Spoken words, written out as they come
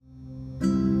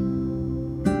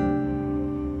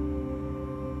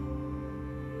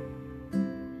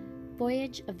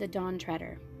Voyage of the Dawn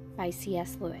Treader by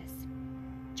C.S. Lewis.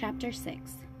 Chapter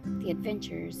 6. The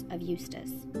Adventures of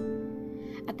Eustace.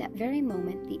 At that very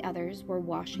moment the others were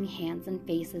washing hands and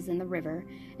faces in the river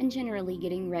and generally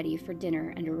getting ready for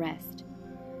dinner and a rest.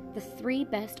 The three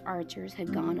best archers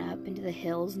had gone up into the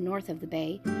hills north of the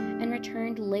bay and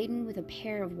returned laden with a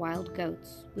pair of wild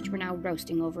goats, which were now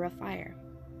roasting over a fire.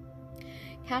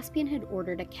 Caspian had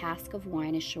ordered a cask of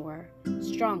wine ashore,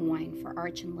 strong wine for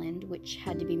Archenland, which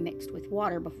had to be mixed with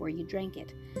water before you drank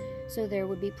it, so there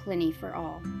would be plenty for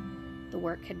all. The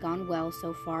work had gone well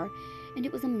so far, and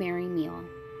it was a merry meal.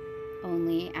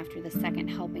 Only after the second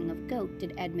helping of goat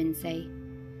did Edmund say,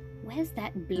 "Where's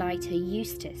that blighter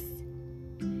Eustace?"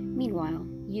 Meanwhile,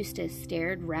 Eustace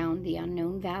stared round the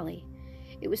unknown valley.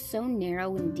 It was so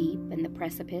narrow and deep, and the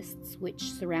precipices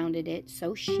which surrounded it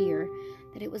so sheer,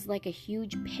 that it was like a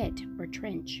huge pit or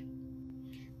trench.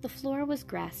 The floor was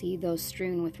grassy, though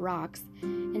strewn with rocks,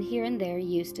 and here and there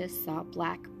Eustace saw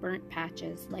black, burnt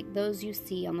patches like those you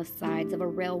see on the sides of a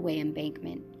railway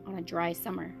embankment on a dry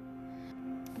summer.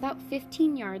 About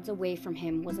 15 yards away from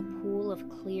him was a pool of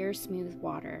clear, smooth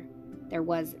water. There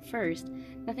was, at first,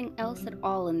 nothing else at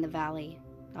all in the valley.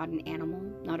 Not an animal,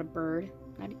 not a bird,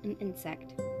 not an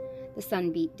insect. The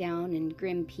sun beat down, and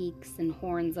grim peaks and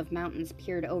horns of mountains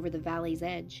peered over the valley's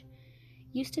edge.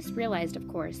 Eustace realized, of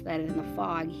course, that in the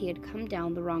fog he had come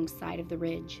down the wrong side of the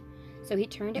ridge, so he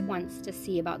turned at once to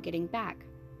see about getting back.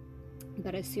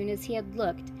 But as soon as he had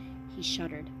looked, he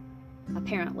shuddered.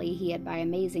 Apparently, he had by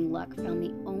amazing luck found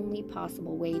the only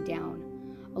possible way down,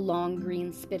 a long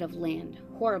green spit of land,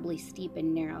 horribly steep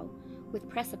and narrow, with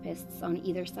precipices on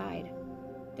either side.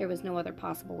 There was no other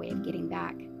possible way of getting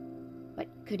back. But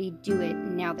could he do it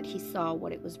now that he saw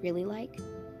what it was really like?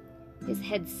 His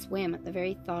head swam at the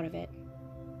very thought of it.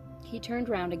 He turned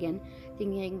round again,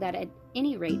 thinking that at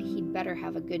any rate he'd better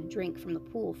have a good drink from the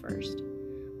pool first.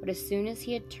 But as soon as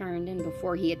he had turned and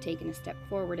before he had taken a step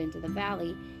forward into the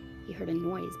valley, he heard a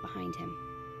noise behind him.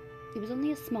 It was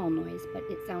only a small noise, but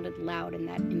it sounded loud in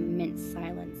that immense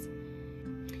silence.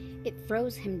 It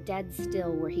froze him dead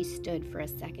still where he stood for a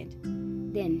second.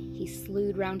 Then he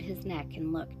slewed round his neck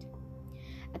and looked.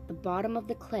 At the bottom of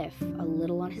the cliff, a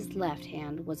little on his left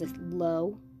hand, was a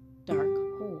low, dark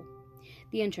hole,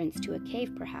 the entrance to a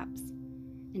cave perhaps,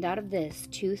 and out of this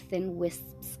 2 thin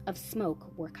wisps of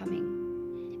smoke were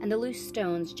coming, and the loose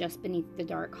stones just beneath the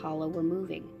dark hollow were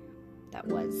moving. That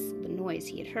was the noise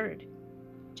he had heard,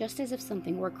 just as if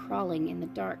something were crawling in the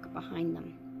dark behind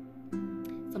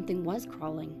them. Something was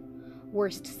crawling.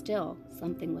 Worst still,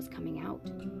 something was coming out.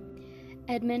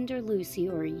 Edmund or Lucy,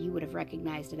 or you would have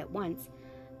recognized it at once,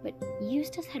 but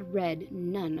Eustace had read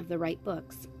none of the right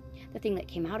books. The thing that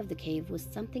came out of the cave was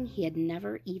something he had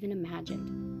never even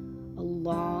imagined. A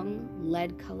long,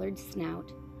 lead-colored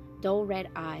snout, dull red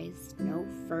eyes, no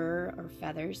fur or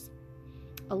feathers.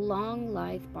 A long,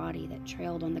 lithe body that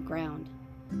trailed on the ground.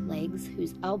 Legs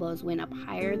whose elbows went up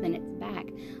higher than its back,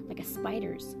 like a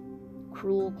spider's.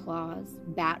 Cruel claws,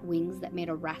 bat wings that made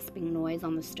a rasping noise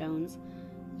on the stones.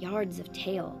 Yards of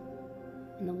tail,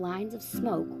 and the lines of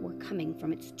smoke were coming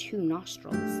from its 2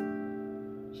 nostrils.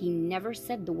 He never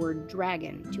said the word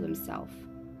dragon to himself,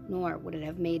 nor would it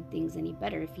have made things any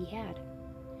better if he had.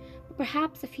 But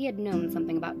perhaps if he had known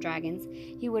something about dragons,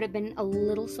 he would have been a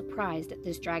little surprised at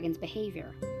this dragon's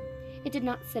behavior. It did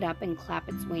not sit up and clap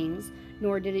its wings,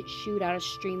 nor did it shoot out a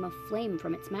stream of flame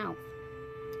from its mouth.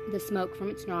 The smoke from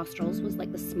its nostrils was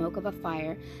like the smoke of a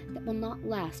fire that will not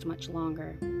last much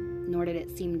longer, nor did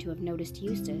it seem to have noticed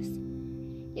Eustace.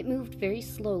 It moved very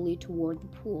slowly toward the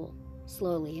pool,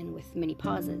 slowly and with many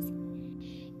pauses.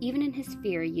 Even in his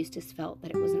fear, Eustace felt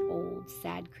that it was an old,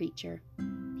 sad creature.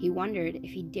 He wondered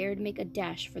if he dared make a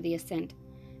dash for the ascent,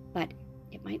 but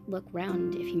it might look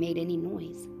round if he made any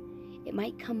noise. It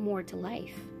might come more to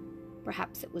life.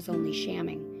 Perhaps it was only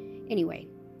shamming. Anyway,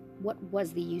 what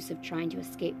was the use of trying to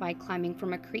escape by climbing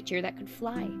from a creature that could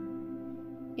fly?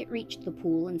 It reached the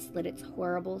pool and slid its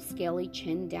horrible, scaly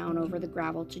chin down over the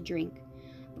gravel to drink.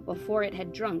 But before it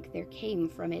had drunk, there came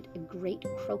from it a great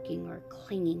croaking or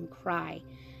clanging cry,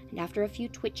 and after a few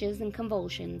twitches and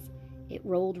convulsions, it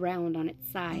rolled round on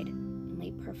its side and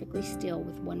lay perfectly still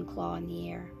with 1 claw in the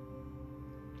air.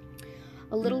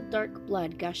 A little dark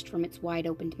blood gushed from its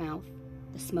wide-opened mouth.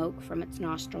 The smoke from its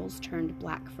nostrils turned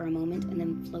black for a moment and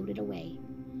then floated away.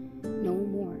 No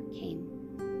more came.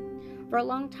 For a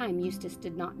long time Eustace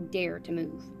did not dare to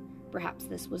move. Perhaps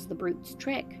this was the brute's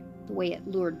trick, the way it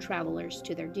lured travelers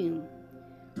to their doom.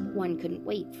 But one couldn't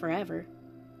wait forever.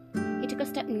 He took a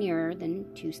step nearer, then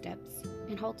 2 steps,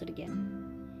 and halted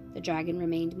again. The dragon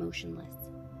remained motionless.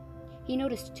 He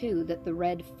noticed, too, that the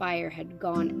red fire had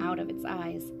gone out of its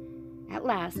eyes. At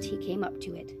last he came up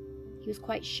to it. He was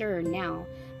quite sure now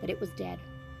that it was dead.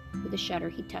 With a shudder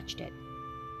he touched it.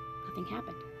 Nothing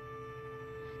happened.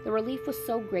 The relief was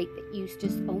so great that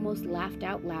Eustace almost laughed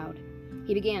out loud.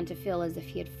 He began to feel as if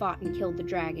he had fought and killed the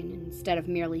dragon instead of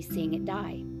merely seeing it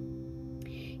die.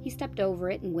 He stepped over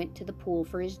it and went to the pool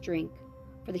for his drink,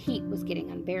 for the heat was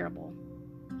getting unbearable.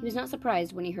 He was not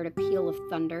surprised when he heard a peal of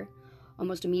thunder.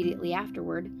 Almost immediately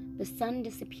afterward, the sun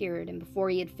disappeared, and before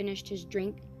he had finished his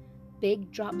drink,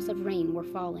 big drops of rain were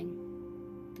falling.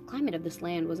 The climate of this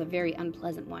land was a very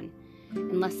unpleasant one.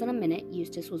 In less than a minute,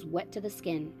 Eustace was wet to the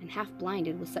skin and half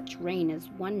blinded with such rain as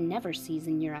one never sees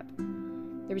in Europe.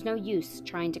 There was no use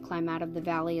trying to climb out of the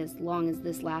valley as long as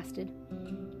this lasted.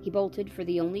 He bolted for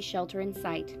the only shelter in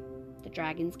sight, the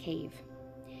dragon's cave.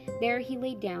 There he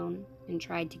lay down and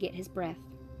tried to get his breath.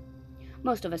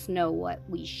 Most of us know what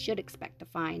we should expect to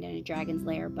find in a dragon's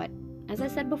lair, but as I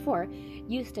said before,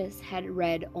 Eustace had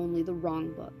read only the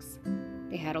wrong books.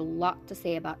 They had a lot to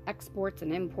say about exports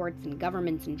and imports and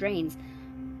governments and drains.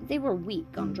 They were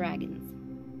weak on dragons.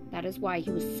 That is why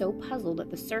he was so puzzled at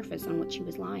the surface on which he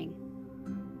was lying.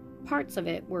 Parts of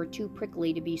it were too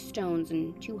prickly to be stones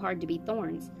and too hard to be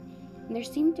thorns, and there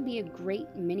seemed to be a great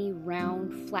many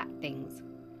round, flat things,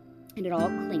 and it all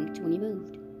clinked when he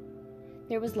moved.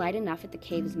 There was light enough at the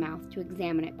cave's mouth to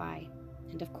examine it by,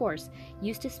 and of course,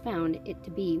 Eustace found it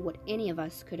to be what any of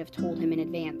us could have told him in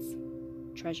advance: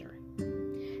 treasure.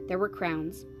 There were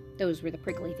crowns, those were the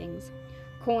prickly things,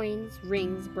 coins,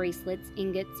 rings, bracelets,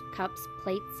 ingots, cups,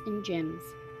 plates, and gems.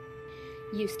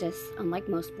 Eustace, unlike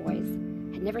most boys,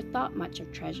 had never thought much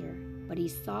of treasure, but he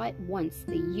saw at once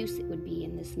the use it would be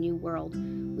in this new world,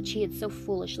 which he had so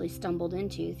foolishly stumbled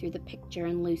into through the picture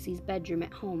in Lucy's bedroom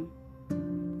at home.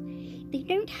 "They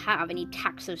don't have any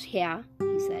taxes here,"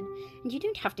 he said, "and you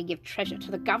don't have to give treasure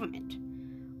to the government.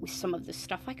 With some of this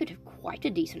stuff I could have quite a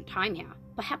decent time here,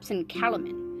 perhaps in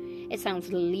Calamin. It sounds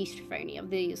the least phony of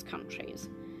these countries.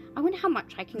 I wonder how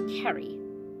much I can carry.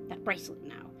 That bracelet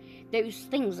now. Those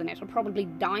things in it are probably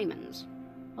diamonds.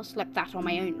 I'll slip that on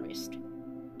my own wrist.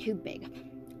 Too big,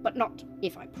 but not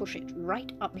if I push it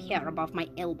right up here above my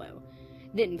elbow.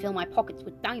 Then fill my pockets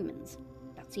with diamonds.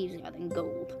 That's easier than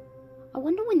gold. I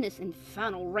wonder when this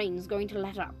infernal rain's going to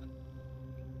let up."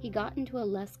 He got into a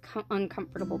less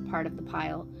uncomfortable part of the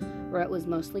pile, where it was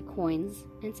mostly coins,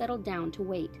 and settled down to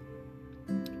wait.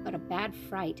 But a bad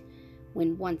fright,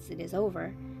 when once it is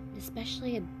over, and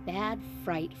especially a bad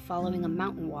fright following a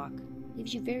mountain walk,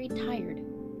 leaves you very tired.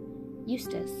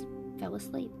 Eustace fell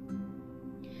asleep.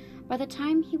 By the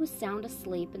time he was sound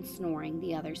asleep and snoring,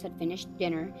 the others had finished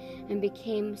dinner and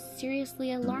became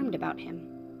seriously alarmed about him.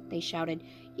 They shouted,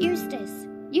 "Eustace!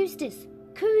 Eustace!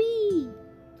 Coo-ee!"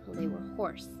 till they were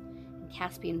hoarse, and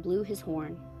Caspian blew his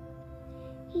horn.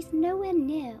 "He's nowhere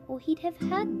near, or he'd have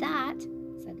heard that,"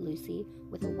 said Lucy,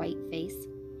 with a white face.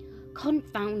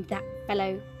 "Confound that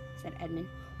fellow," said Edmund.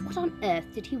 "What on earth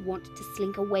did he want to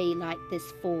slink away like this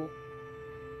for?"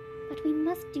 "But we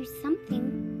must do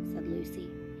something," said Lucy.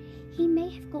 "He may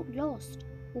have got lost,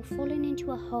 or fallen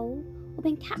into a hole, or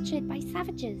been captured by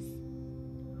savages."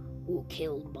 "Or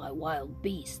killed by wild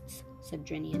beasts," said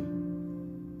Drinian.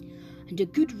 "And a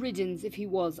good riddance if he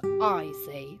was, I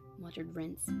say," muttered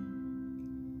Rince.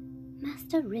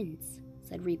 "Master Rince,"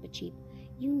 said Reepicheep,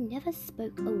 "you never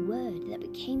spoke a word that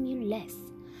became you less.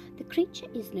 The creature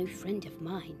is no friend of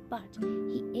mine, but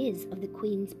he is of the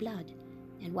Queen's blood,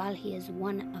 and while he is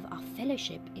one of our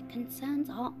fellowship, it concerns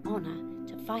our honor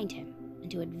to find him and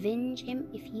to avenge him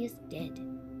if he is dead."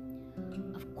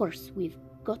 "Of course, we've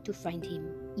got to find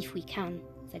him, if we can,"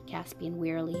 said Caspian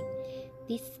wearily.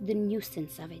 "This the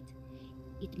nuisance of it.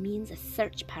 It means a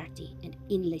search party and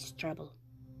endless trouble.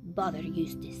 Bother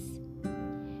Eustace."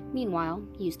 Meanwhile,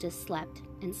 Eustace slept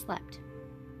and slept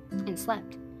and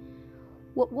slept.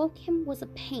 What woke him was a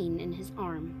pain in his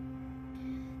arm.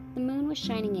 The moon was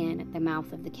shining in at the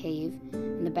mouth of the cave,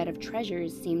 and the bed of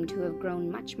treasures seemed to have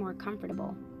grown much more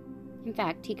comfortable. In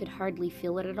fact, he could hardly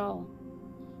feel it at all.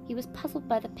 He was puzzled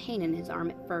by the pain in his arm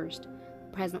at first.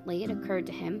 Presently it occurred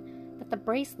to him that the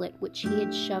bracelet which he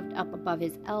had shoved up above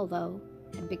his elbow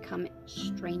had become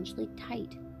strangely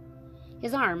tight.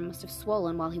 His arm must have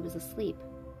swollen while he was asleep.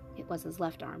 It was his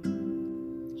left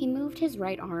arm. He moved his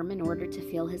right arm in order to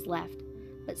feel his left,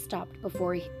 but stopped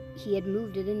before he had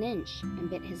moved it an inch and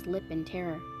bit his lip in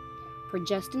terror. For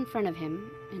just in front of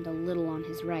him, and a little on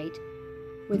his right,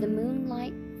 where the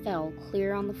moonlight fell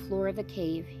clear on the floor of the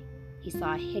cave, he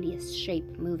saw a hideous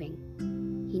shape moving.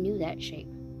 He knew that shape.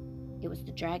 It was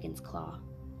the dragon's claw.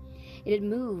 It had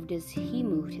moved as he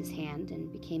moved his hand,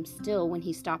 and became still when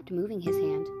he stopped moving his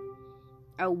hand.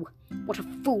 "Oh, what a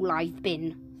fool I've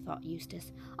been," thought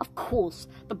Eustace. "Of course,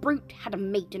 the brute had a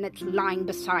mate and it's lying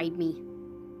beside me."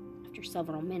 After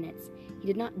several minutes, he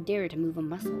did not dare to move a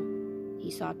muscle. He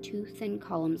saw 2 thin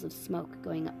columns of smoke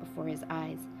going up before his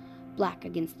eyes, black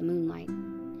against the moonlight,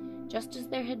 just as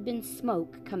there had been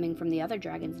smoke coming from the other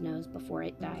dragon's nose before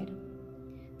it died.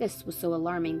 This was so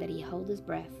alarming that he held his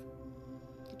breath.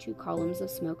 The 2 columns of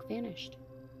smoke vanished.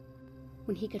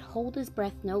 When he could hold his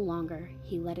breath no longer,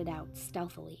 he let it out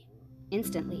stealthily.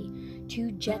 Instantly,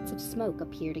 2 jets of smoke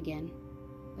appeared again,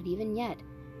 but even yet,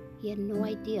 he had no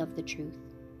idea of the truth.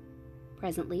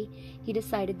 Presently, he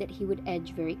decided that he would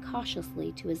edge very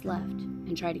cautiously to his left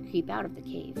and try to creep out of the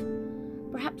cave.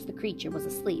 Perhaps the creature was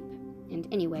asleep, and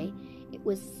anyway, it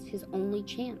was his only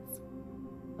chance.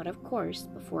 But of course,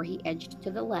 before he edged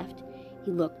to the left,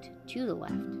 he looked to the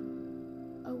left.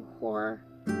 Oh, horror!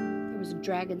 There was a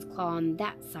dragon's claw on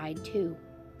that side, too.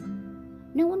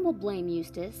 No one will blame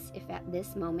Eustace if at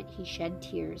this moment he shed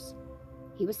tears.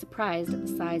 He was surprised at the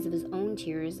size of his own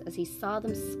tears as he saw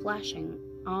them splashing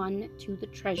on to the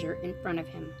treasure in front of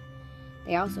him.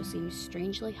 They also seemed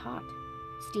strangely hot.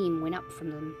 Steam went up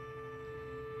from them.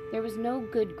 There was no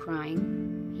good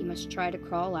crying. He must try to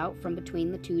crawl out from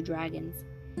between the 2 dragons.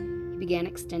 He began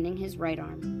extending his right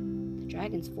arm. The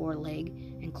dragon's foreleg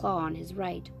and claw on his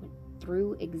right went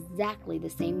through exactly the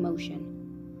same motion.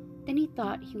 Then he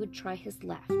thought he would try his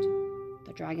left.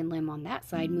 The dragon limb on that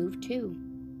side moved too.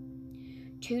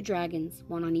 2 dragons,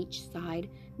 one on each side,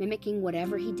 mimicking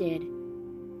whatever he did.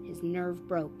 His nerve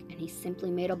broke, and he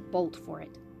simply made a bolt for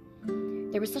it.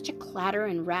 There was such a clatter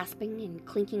and rasping and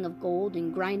clinking of gold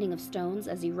and grinding of stones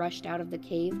as he rushed out of the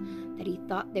cave that he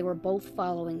thought they were both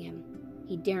following him.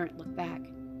 He daren't look back.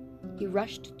 He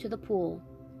rushed to the pool.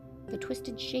 The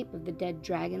twisted shape of the dead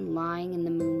dragon lying in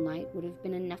the moonlight would have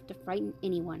been enough to frighten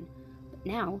anyone, but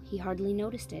now he hardly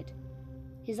noticed it.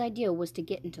 His idea was to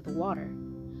get into the water.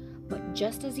 But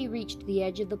just as he reached the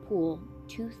edge of the pool,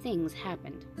 2 things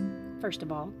happened. First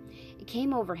of all, it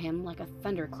came over him like a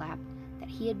thunderclap that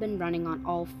he had been running on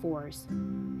all 4s.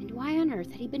 And why on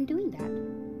earth had he been doing that?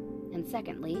 And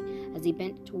secondly, as he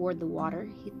bent toward the water,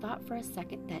 he thought for a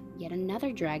second that yet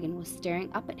another dragon was staring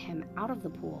up at him out of the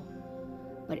pool.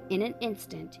 But in an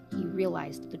instant, he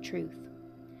realized the truth.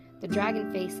 The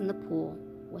dragon face in the pool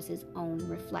was his own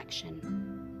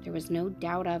reflection. There was no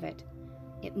doubt of it.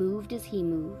 It moved as he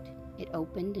moved. It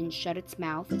opened and shut its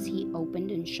mouth as he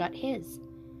opened and shut his.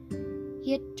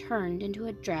 He had turned into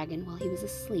a dragon while he was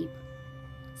asleep,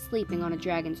 sleeping on a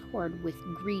dragon's hoard with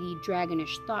greedy,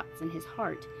 dragonish thoughts in his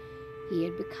heart. He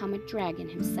had become a dragon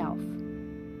himself.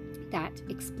 That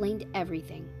explained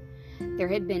everything. There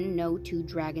had been no 2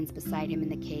 dragons beside him in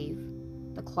the cave.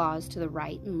 The claws to the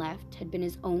right and left had been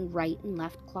his own right and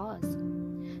left claws.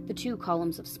 The 2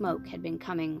 columns of smoke had been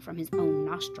coming from his own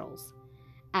nostrils.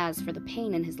 As for the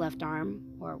pain in his left arm,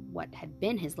 or what had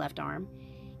been his left arm,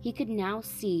 he could now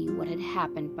see what had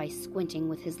happened by squinting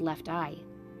with his left eye.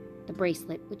 The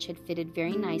bracelet, which had fitted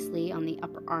very nicely on the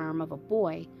upper arm of a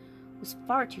boy, was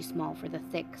far too small for the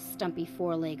thick, stumpy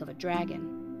foreleg of a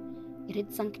dragon. It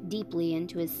had sunk deeply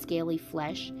into his scaly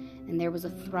flesh, and there was a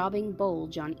throbbing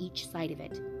bulge on each side of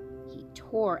it. He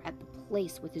tore at the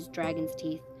place with his dragon's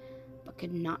teeth, but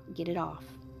could not get it off.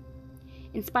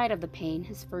 In spite of the pain,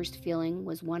 his first feeling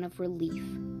was one of relief.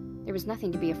 There was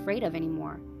nothing to be afraid of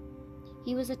anymore.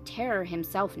 He was a terror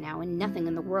himself now, and nothing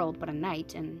in the world but a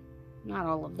knight, and not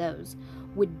all of those,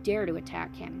 would dare to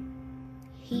attack him.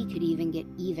 He could even get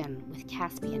even with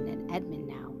Caspian and Edmund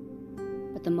now.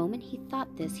 But the moment he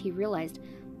thought this, he realized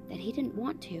that he didn't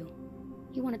want to.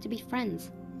 He wanted to be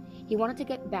friends. He wanted to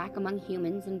get back among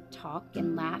humans and talk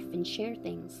and laugh and share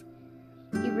things.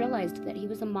 He realized that he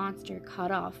was a monster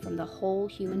cut off from the whole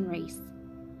human race.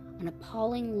 An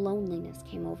appalling loneliness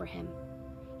came over him.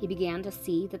 He began to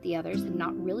see that the others had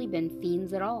not really been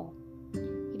fiends at all.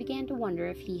 He began to wonder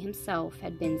if he himself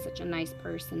had been such a nice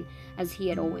person as he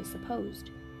had always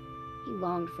supposed. He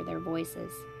longed for their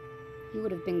voices. He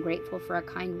would have been grateful for a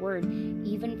kind word,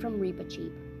 even from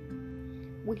Reepicheep.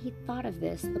 When he thought of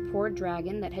this, the poor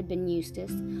dragon that had been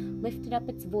Eustace lifted up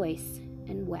its voice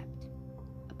and wept.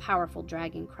 A powerful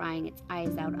dragon crying its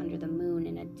eyes out under the moon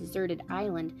in a deserted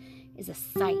island is a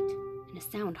sight and a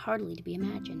sound hardly to be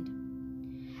imagined.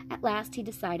 At last he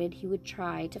decided he would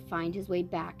try to find his way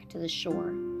back to the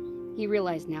shore. He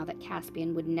realized now that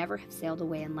Caspian would never have sailed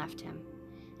away and left him,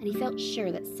 and he felt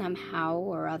sure that somehow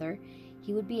or other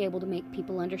he would be able to make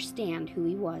people understand who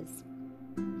he was.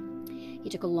 He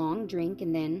took a long drink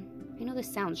and then, I know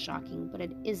this sounds shocking, but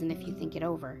it isn't if you think it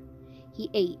over,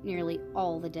 he ate nearly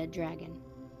all the dead dragon.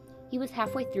 He was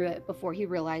halfway through it before he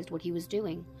realized what he was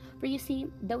doing, for you see,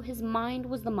 though his mind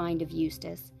was the mind of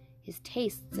Eustace, His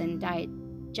tastes and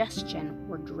digestion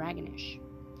were dragonish.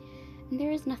 And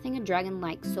there is nothing a dragon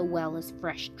likes so well as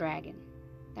fresh dragon.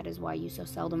 That is why you so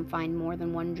seldom find more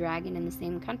than one dragon in the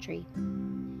same country.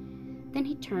 Then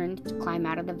he turned to climb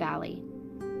out of the valley.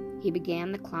 He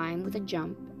began the climb with a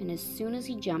jump, and as soon as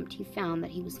he jumped, he found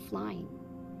that he was flying.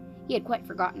 He had quite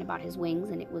forgotten about his wings,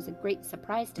 and it was a great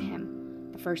surprise to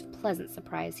him, the first pleasant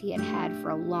surprise he had had for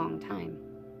a long time.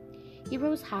 He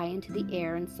rose high into the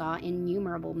air and saw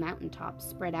innumerable mountaintops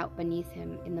spread out beneath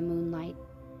him in the moonlight.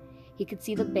 He could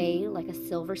see the bay like a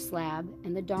silver slab,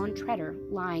 and the Dawn Treader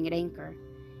lying at anchor,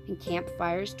 and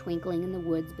campfires twinkling in the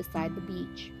woods beside the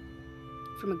beach.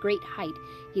 From a great height,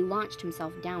 he launched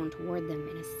himself down toward them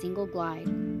in a single glide.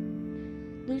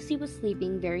 Lucy was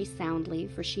sleeping very soundly,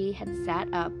 for she had sat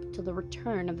up till the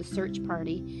return of the search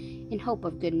party in hope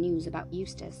of good news about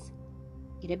Eustace.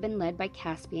 It had been led by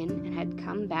Caspian and had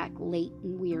come back late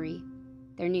and weary.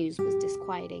 Their news was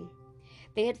disquieting.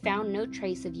 They had found no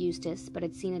trace of Eustace, but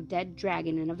had seen a dead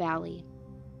dragon in a valley.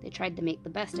 They tried to make the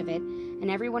best of it, and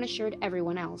everyone assured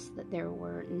everyone else that there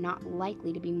were not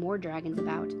likely to be more dragons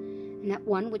about, and that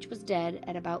one which was dead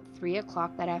at about 3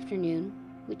 o'clock that afternoon,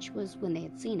 which was when they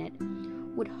had seen it,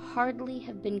 would hardly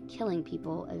have been killing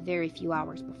people a very few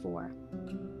hours before.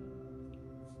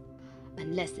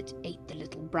 "Unless it ate the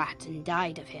little brat and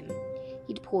died of him,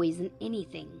 he'd poison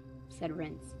anything," said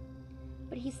Rents.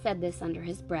 But he said this under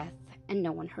his breath, and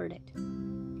no one heard it.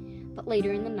 But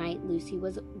later in the night, Lucy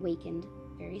was wakened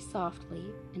very softly,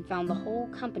 and found the whole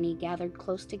company gathered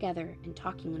close together and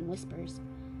talking in whispers.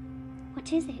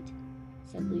 "What is it?"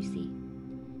 said Lucy.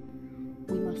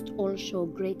 "We must all show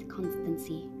great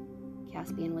constancy,"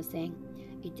 Caspian was saying.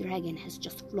 "A dragon has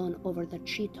just flown over the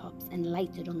treetops and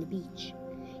lighted on the beach.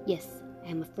 Yes, I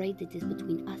am afraid it is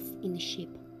between us and the ship,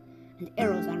 and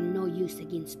arrows are no use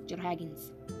against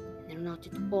dragons, and they're not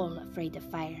at all afraid of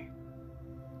fire."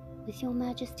 "With your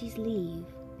Majesty's leave,"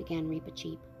 began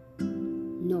Reepicheep.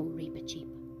 "No, Reepicheep,"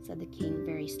 said the king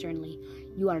very sternly.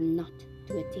 "You are not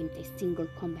to attempt a single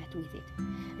combat with it,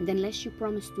 and unless you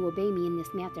promise to obey me in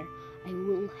this matter, I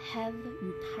will have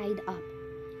you tied up.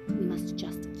 We must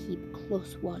just keep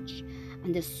close watch,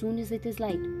 and as soon as it is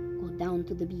light, go down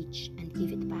to the beach and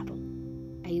give it battle.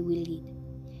 I will lead.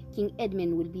 King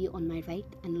Edmund will be on my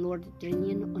right and Lord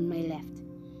Drinian on my left.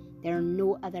 There are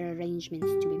no other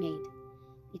arrangements to be made.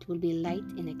 It will be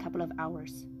light in a couple of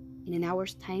hours. In an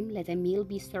hour's time, let a meal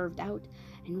be served out,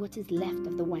 and what is left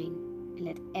of the wine, and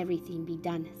let everything be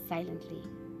done silently."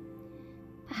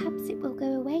 "Perhaps it will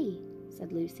go away,"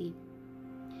 said Lucy.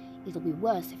 "It'll be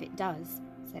worse if it does,"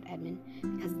 said Edmund,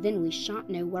 "because then we shan't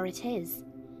know where it is.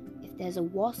 If there's a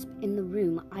wasp in the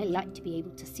room, I like to be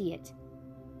able to see it."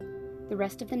 The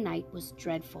rest of the night was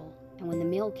dreadful, and when the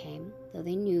meal came, though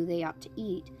they knew they ought to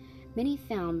eat, many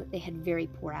found that they had very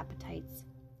poor appetites,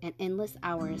 and endless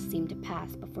hours seemed to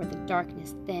pass before the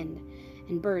darkness thinned,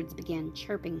 and birds began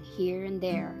chirping here and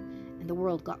there, and the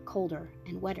world got colder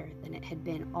and wetter than it had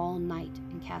been all night,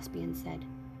 and Caspian said,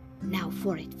 "Now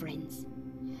for it, friends."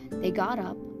 They got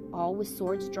up, all with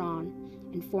swords drawn,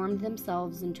 and formed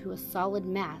themselves into a solid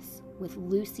mass, with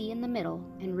Lucy in the middle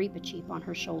and Reepicheep on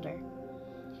her shoulder.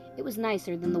 It was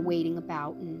nicer than the waiting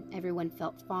about, and everyone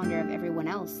felt fonder of everyone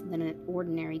else than at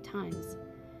ordinary times.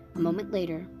 A moment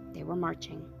later, they were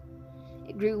marching.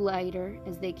 It grew lighter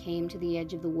as they came to the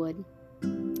edge of the wood,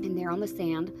 and there on the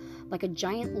sand, like a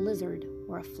giant lizard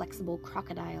or a flexible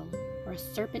crocodile or a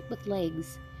serpent with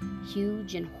legs,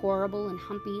 huge and horrible and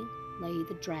humpy, lay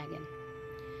the dragon.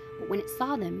 But when it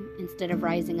saw them, instead of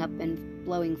rising up and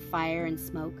blowing fire and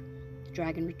smoke, the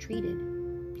dragon retreated.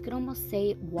 You could almost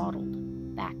say it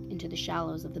waddled back into the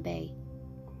shallows of the bay.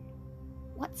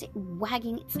 "What's it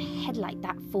wagging its head like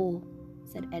that for?"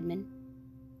 said Edmund.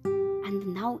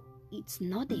 "And now it's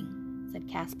nodding," said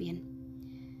Caspian.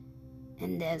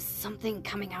 "And there's something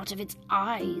coming out of its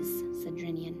eyes," said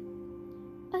Drinian.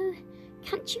 "Oh,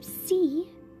 can't you see?"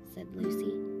 said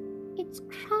Lucy. "It's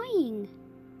crying.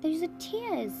 Those are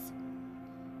tears."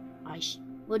 "I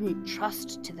wouldn't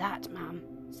trust to that, ma'am,"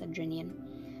 said Drinian.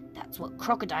 "That's what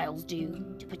crocodiles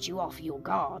do, to put you off your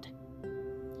guard."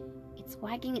 "It's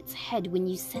wagging its head when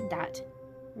you said that,"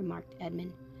 remarked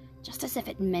Edmund, "just as if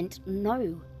it meant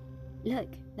no. Look,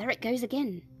 there it goes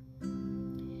again."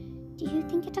 "Do you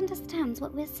think it understands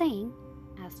what we're saying?"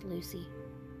 asked Lucy.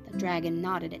 The dragon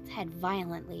nodded its head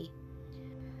violently.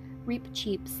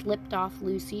 Reepicheep slipped off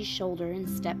Lucy's shoulder and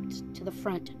stepped to the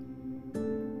front.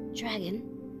 "Dragon,"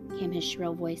 came his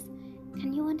shrill voice,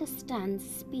 "can you understand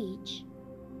speech?"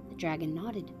 The dragon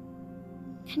nodded.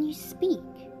 "Can you speak?"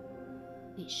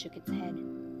 It shook its head.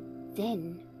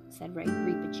 "Then," said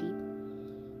Reepicheep,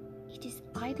 It is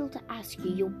idle to ask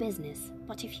you your business,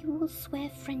 but if you will swear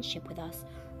friendship with us,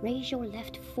 raise your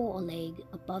left foreleg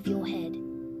above your head."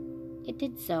 It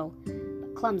did so,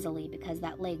 but clumsily because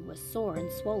that leg was sore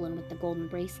and swollen with the golden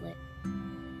bracelet.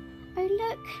 "Oh,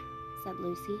 look," said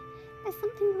Lucy. "There's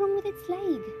something wrong with its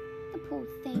leg. The poor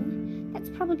thing. That's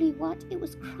probably what it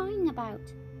was crying about.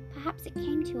 Perhaps it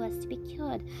came to us to be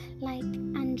cured, like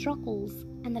Androcles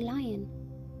and the lion."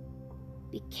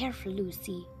 "Be careful,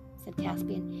 Lucy," said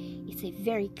Caspian. "It's a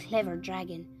very clever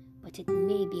dragon, but it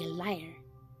may be a liar."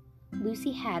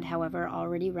 Lucy had, however,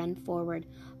 already run forward,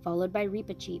 followed by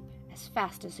Reepicheep, as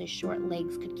fast as his short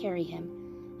legs could carry him.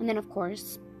 And then, of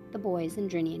course, the boys and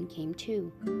Drinian came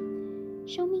too.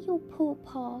 "Show me your poor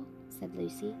paw," said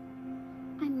Lucy.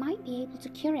 "I might be able to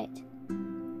cure it."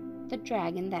 The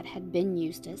dragon that had been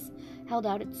Eustace held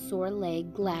out its sore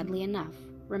leg gladly enough,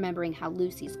 remembering how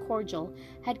Lucy's cordial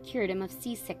had cured him of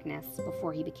seasickness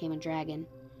before he became a dragon.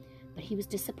 But he was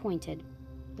disappointed.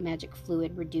 The magic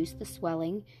fluid reduced the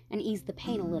swelling and eased the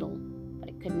pain a little, but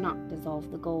it could not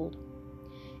dissolve the gold.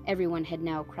 Everyone had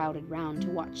now crowded round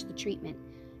to watch the treatment,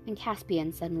 and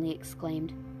Caspian suddenly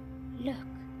exclaimed, "Look!"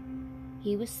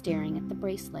 He was staring at the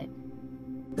bracelet.